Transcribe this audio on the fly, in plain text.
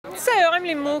So I'm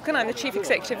Lynn Morgan, I'm the Chief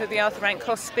Executive of the Arthur Rank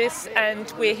Hospice,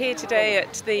 and we're here today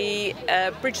at the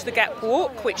Bridge the Gap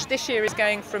Walk, which this year is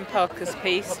going from Parker's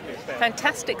Piece.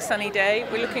 Fantastic sunny day.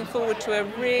 We're looking forward to a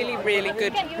really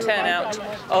good turnout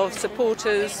of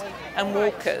supporters and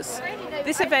walkers.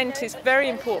 This event is very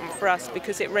important for us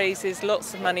because it raises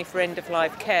lots of money for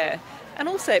end-of-life care. And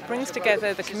also it brings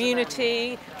together the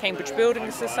community, Cambridge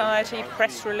Building Society,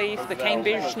 Press Relief, the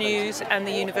Cambridge News and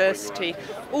the university,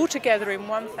 all together in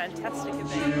one fantastic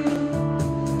event.